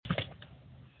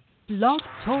Blog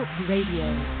Talk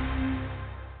Radio.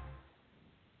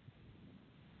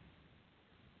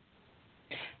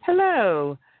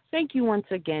 Hello. Thank you once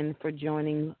again for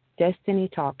joining Destiny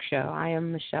Talk Show. I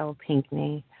am Michelle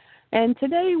Pinckney. And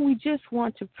today we just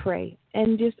want to pray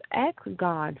and just ask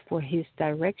God for his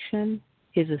direction,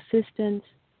 his assistance,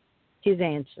 his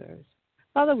answers.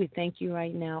 Father, we thank you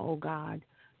right now, oh God.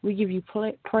 We give you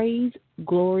praise,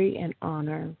 glory, and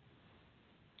honor.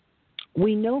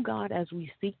 We know, God, as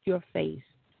we seek your face,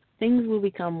 things will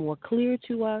become more clear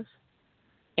to us.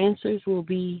 Answers will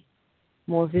be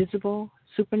more visible.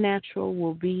 Supernatural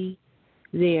will be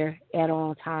there at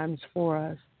all times for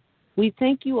us. We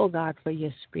thank you, O God, for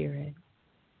your spirit,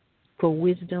 for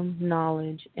wisdom,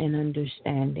 knowledge, and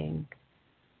understanding.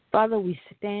 Father, we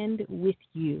stand with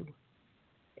you,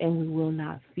 and we will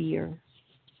not fear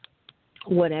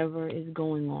whatever is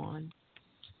going on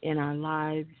in our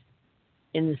lives,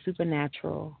 in the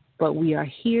supernatural. But we are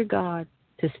here, God,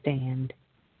 to stand.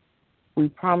 We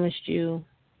promised you,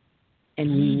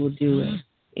 and we will do it.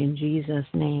 In Jesus'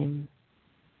 name.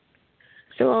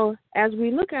 So as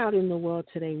we look out in the world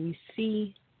today, we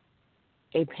see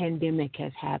a pandemic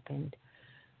has happened.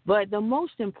 But the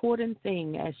most important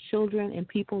thing as children and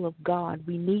people of God,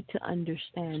 we need to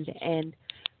understand and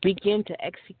begin to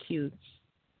execute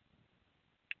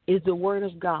is the word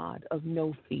of God of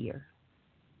no fear,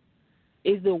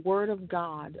 is the word of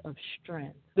God of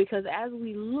strength. Because as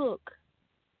we look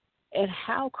at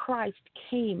how Christ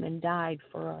came and died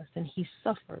for us, and he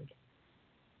suffered.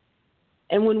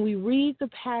 And when we read the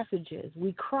passages,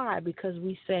 we cry because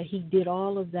we say he did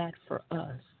all of that for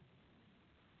us.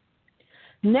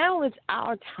 Now it's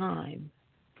our time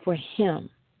for him.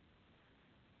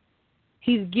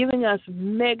 He's giving us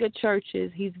mega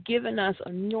churches. He's given us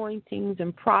anointings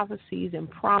and prophecies and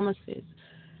promises.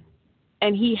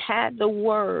 And he had the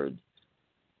word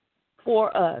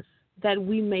for us, that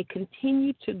we may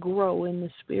continue to grow in the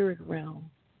spirit realm.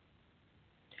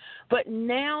 But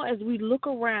now as we look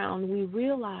around, we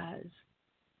realize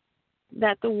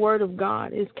that the word of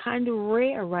God is kind of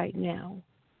rare right now,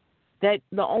 that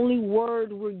the only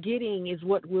word we're getting is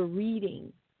what we're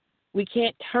reading. We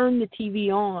can't turn the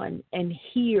TV on and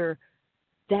hear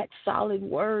that solid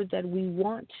word that we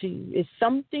want to. It's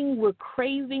something we're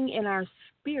craving in our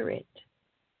spirit.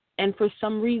 And for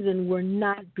some reason, we're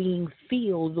not being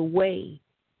filled the way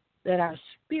that our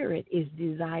spirit is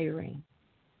desiring.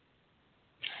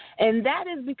 And that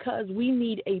is because we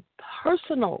need a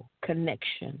personal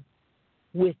connection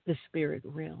with the spirit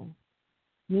realm,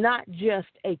 not just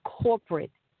a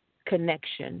corporate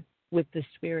connection with the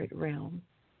spirit realm.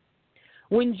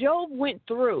 When Job went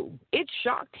through, it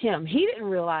shocked him. He didn't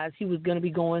realize he was going to be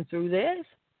going through this.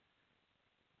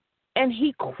 And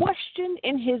he questioned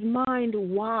in his mind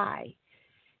why.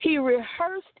 He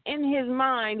rehearsed in his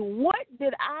mind, what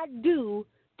did I do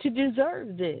to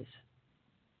deserve this?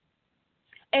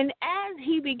 And as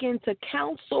he began to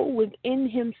counsel within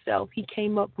himself, he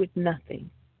came up with nothing.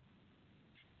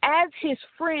 As his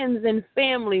friends and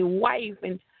family, wife,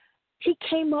 and he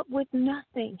came up with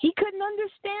nothing. He couldn't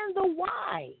understand the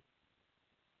why.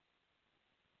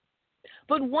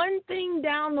 But one thing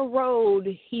down the road,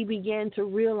 he began to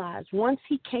realize, once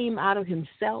he came out of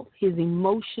himself, his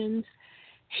emotions,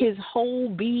 his whole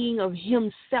being of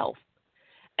himself,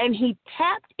 and he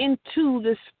tapped into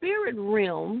the spirit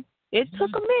realm, it took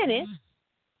a minute,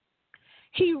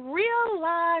 he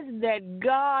realized that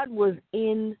God was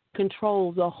in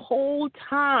control the whole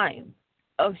time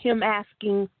of him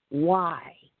asking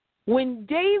why. When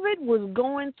David was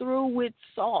going through with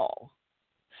Saul,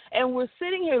 and we're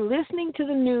sitting here listening to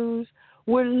the news,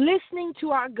 we're listening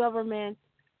to our government,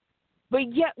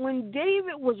 but yet when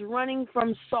David was running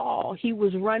from Saul, he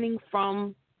was running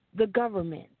from the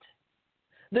government.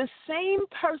 The same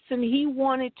person he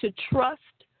wanted to trust,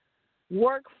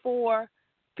 work for,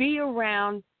 be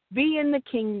around, be in the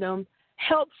kingdom,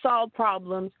 help solve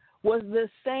problems, was the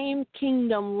same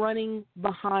kingdom running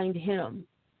behind him.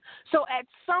 So at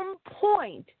some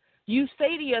point, you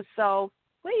say to yourself,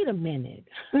 wait a minute,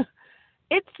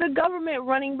 it's the government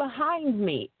running behind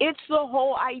me. It's the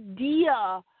whole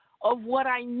idea of what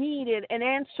I needed an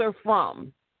answer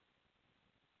from.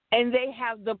 And they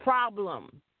have the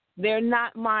problem. They're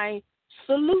not my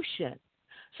solution.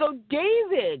 So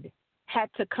David had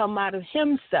to come out of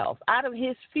himself, out of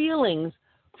his feelings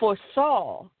for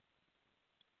Saul.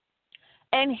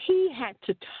 And he had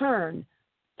to turn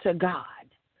to God.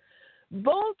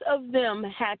 Both of them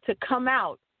had to come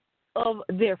out of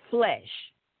their flesh,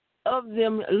 of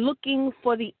them looking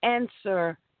for the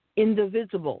answer in the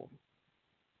visible.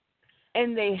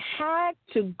 And they had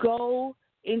to go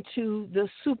into the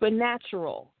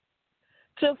supernatural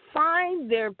to find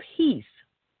their peace,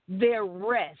 their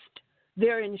rest,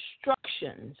 their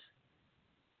instructions,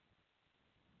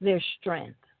 their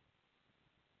strength.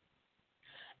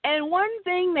 And one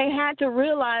thing they had to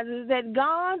realize is that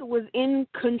God was in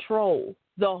control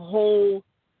the whole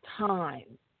time.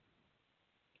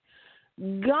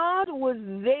 God was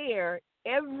there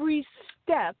every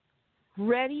step,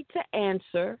 ready to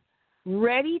answer,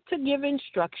 ready to give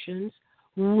instructions,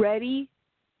 ready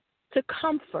to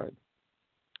comfort.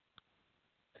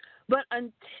 But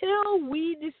until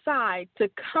we decide to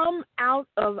come out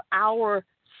of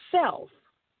ourself,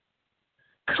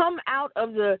 come out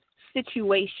of the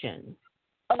situation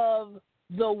of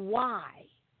the why,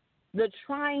 the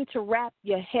trying to wrap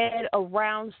your head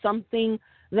around something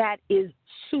that is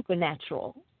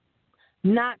supernatural,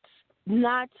 not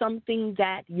something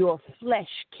that your flesh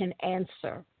can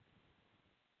answer.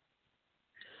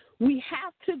 We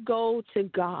have to go to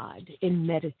God in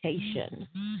meditation.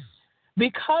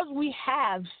 Because we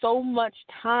have so much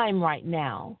time right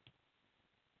now,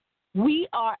 we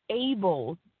are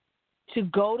able to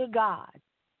go to God.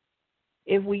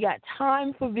 If we got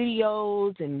time for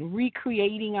videos and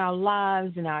recreating our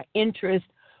lives and our interests,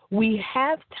 we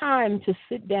have time to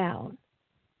sit down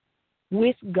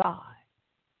with God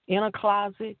in a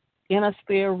closet, in a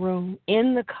spare room,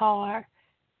 in the car,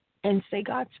 and say,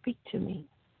 God, speak to me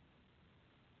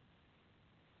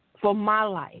for my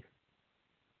life.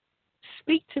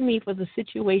 Speak to me for the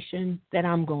situation that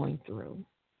I'm going through.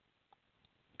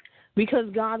 Because,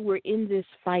 God, we're in this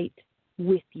fight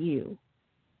with you.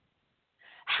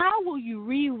 How will you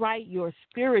rewrite your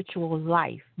spiritual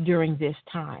life during this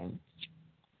time?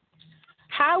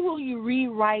 How will you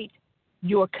rewrite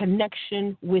your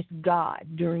connection with God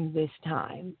during this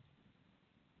time?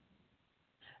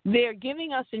 They're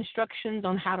giving us instructions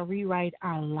on how to rewrite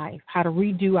our life, how to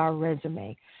redo our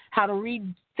resume, how to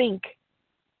rethink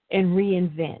and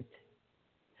reinvent.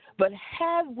 But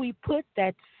have we put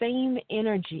that same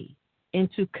energy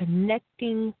into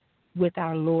connecting with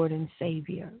our Lord and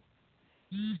Savior?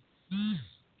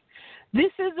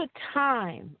 This is a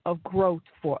time of growth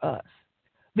for us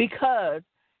because,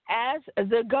 as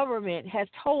the government has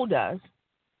told us,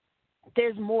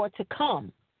 there's more to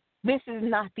come. This is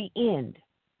not the end.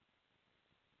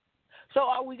 So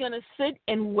are we going to sit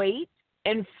and wait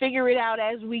and figure it out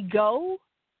as we go?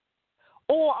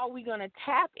 Or are we going to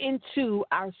tap into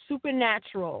our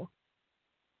supernatural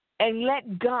and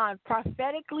let God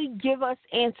prophetically give us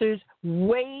answers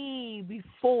way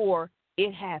before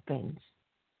it happens?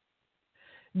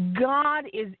 God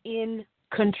is in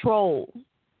control.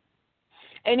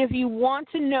 And if you want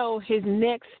to know his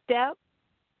next step,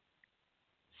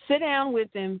 sit down with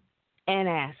him and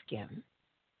ask him.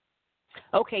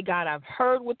 Okay, God, I've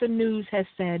heard what the news has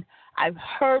said. I've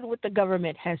heard what the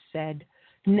government has said.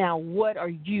 Now, what are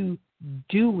you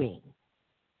doing?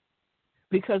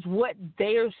 Because what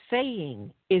they're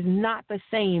saying is not the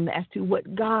same as to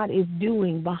what God is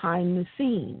doing behind the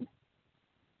scene.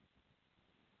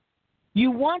 You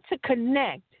want to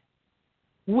connect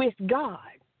with God,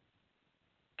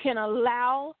 can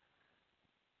allow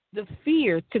the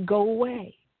fear to go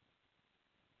away.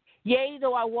 Yea,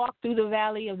 though I walk through the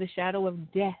valley of the shadow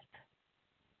of death.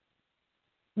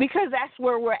 Because that's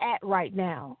where we're at right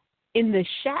now, in the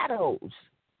shadows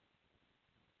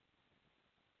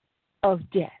of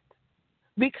death.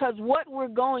 Because what we're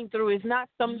going through is not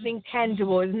something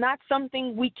tangible, is not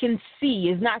something we can see,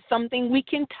 is not something we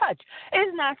can touch,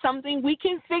 is not something we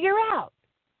can figure out.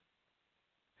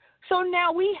 So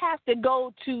now we have to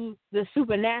go to the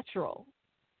supernatural.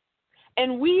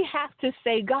 And we have to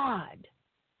say, God,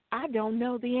 I don't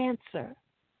know the answer.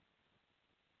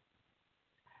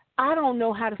 I don't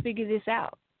know how to figure this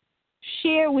out.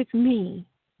 Share with me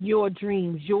your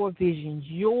dreams, your visions,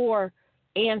 your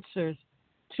answers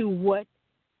to what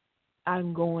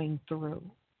I'm going through.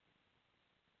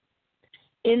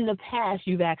 In the past,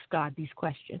 you've asked God these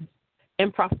questions,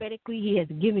 and prophetically, he has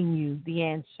given you the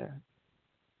answer.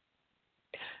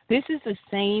 This is the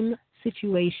same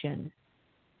situation.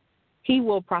 He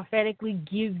will prophetically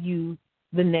give you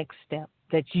the next step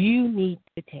that you need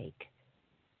to take.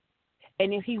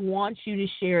 And if he wants you to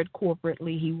share it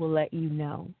corporately, he will let you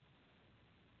know.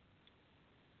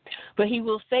 But he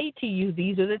will say to you,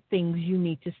 these are the things you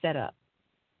need to set up.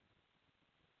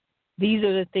 These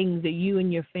are the things that you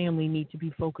and your family need to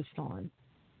be focused on.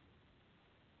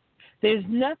 There's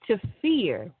not to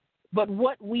fear, but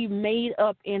what we made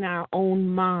up in our own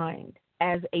mind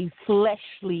as a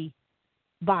fleshly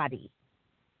body.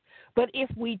 But if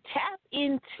we tap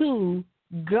into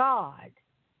God,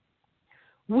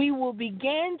 we will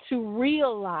begin to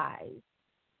realize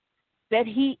that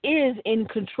he is in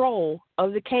control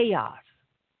of the chaos.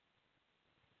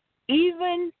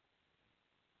 Even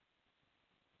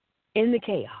in the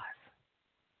chaos.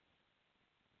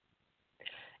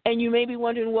 And you may be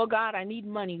wondering, well, God, I need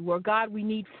money. Well, God, we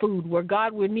need food. Well,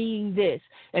 God, we're needing this.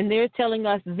 And they're telling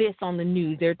us this on the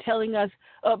news. They're telling us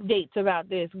updates about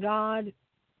this. God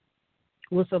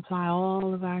will supply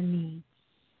all of our needs.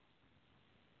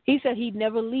 He said he'd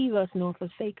never leave us nor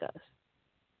forsake us.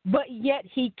 But yet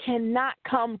he cannot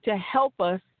come to help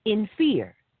us in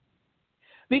fear.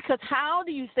 Because how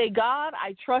do you say, God,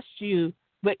 I trust you,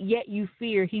 but yet you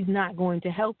fear he's not going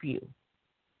to help you?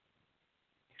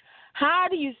 How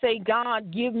do you say,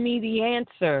 God, give me the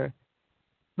answer,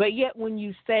 but yet when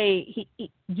you say,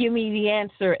 give me the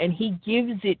answer, and he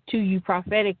gives it to you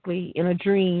prophetically in a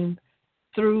dream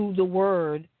through the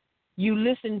word, you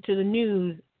listen to the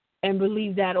news and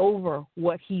believe that over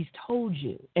what he's told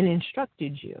you and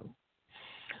instructed you?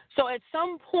 So at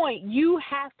some point, you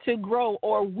have to grow,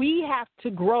 or we have to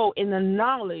grow in the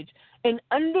knowledge and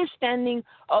understanding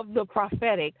of the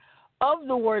prophetic, of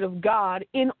the word of God,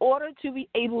 in order to be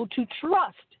able to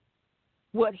trust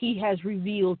what he has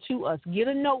revealed to us. Get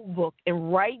a notebook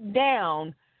and write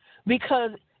down, because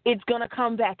it's going to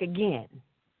come back again.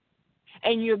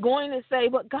 And you're going to say,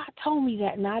 but God told me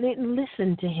that, and I didn't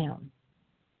listen to him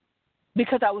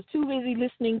because I was too busy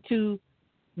listening to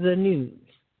the news.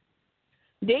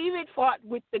 David fought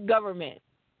with the government,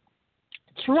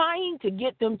 trying to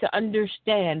get them to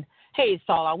understand, hey,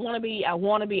 Saul, I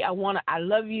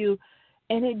love you,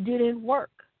 and it didn't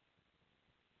work.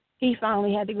 He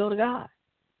finally had to go to God.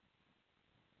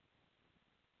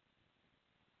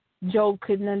 Job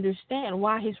couldn't understand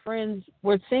why his friends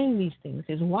were saying these things,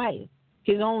 his wife,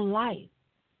 his own life.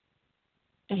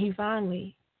 And he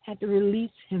finally had to release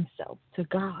himself to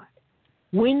God.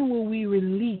 When will we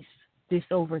release this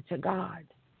over to God?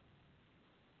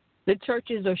 The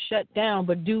churches are shut down,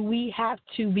 but do we have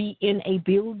to be in a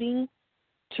building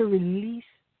to release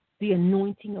the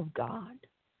anointing of God?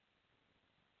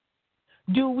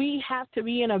 Do we have to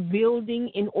be in a building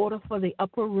in order for the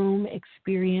upper room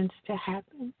experience to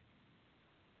happen?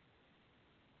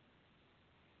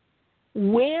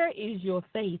 Where is your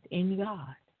faith in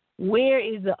God? Where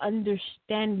is the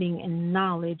understanding and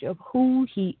knowledge of who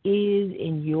he is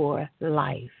in your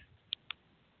life?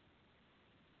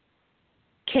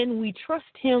 Can we trust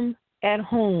him at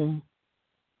home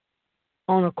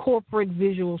on a corporate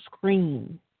visual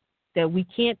screen that we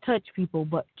can't touch people,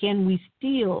 but can we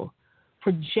still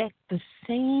project the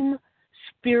same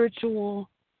spiritual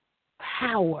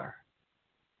power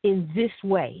in this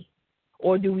way?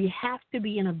 Or do we have to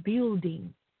be in a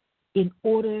building in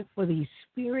order for the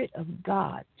Spirit of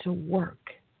God to work?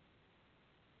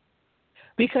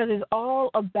 Because it's all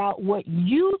about what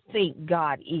you think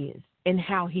God is and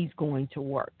how he's going to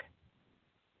work.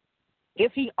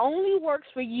 If he only works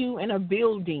for you in a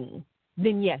building,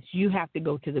 then yes, you have to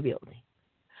go to the building.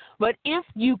 But if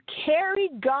you carry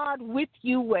God with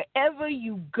you wherever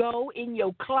you go, in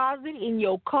your closet, in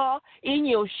your car, in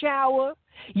your shower,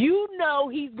 you know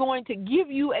he's going to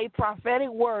give you a prophetic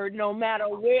word no matter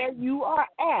where you are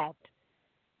at,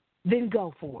 then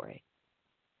go for it.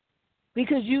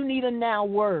 Because you need a now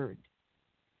word.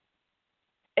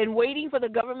 And waiting for the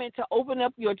government to open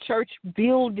up your church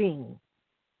building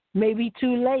may be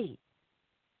too late.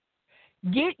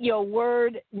 Get your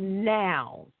word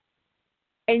now.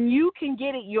 And you can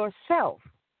get it yourself.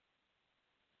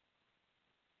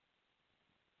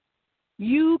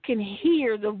 You can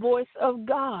hear the voice of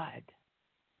God.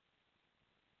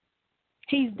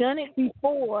 He's done it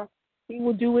before. He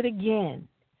will do it again.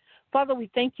 Father,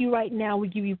 we thank you right now. We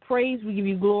give you praise. We give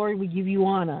you glory. We give you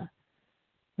honor.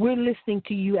 We're listening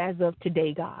to you as of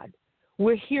today, God.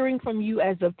 We're hearing from you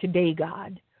as of today,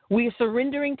 God. We are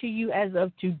surrendering to you as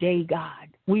of today, God.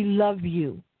 We love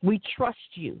you. We trust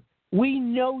you. We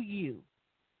know you.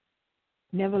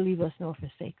 Never leave us nor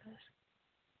forsake us.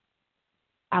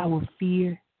 I will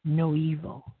fear no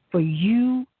evil, for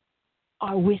you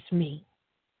are with me.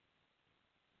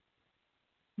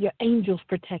 Your angels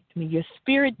protect me. Your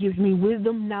spirit gives me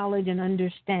wisdom, knowledge, and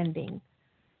understanding.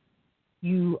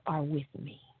 You are with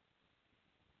me.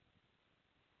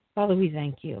 Father, we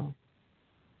thank you.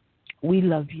 We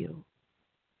love you.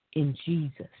 In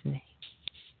Jesus' name.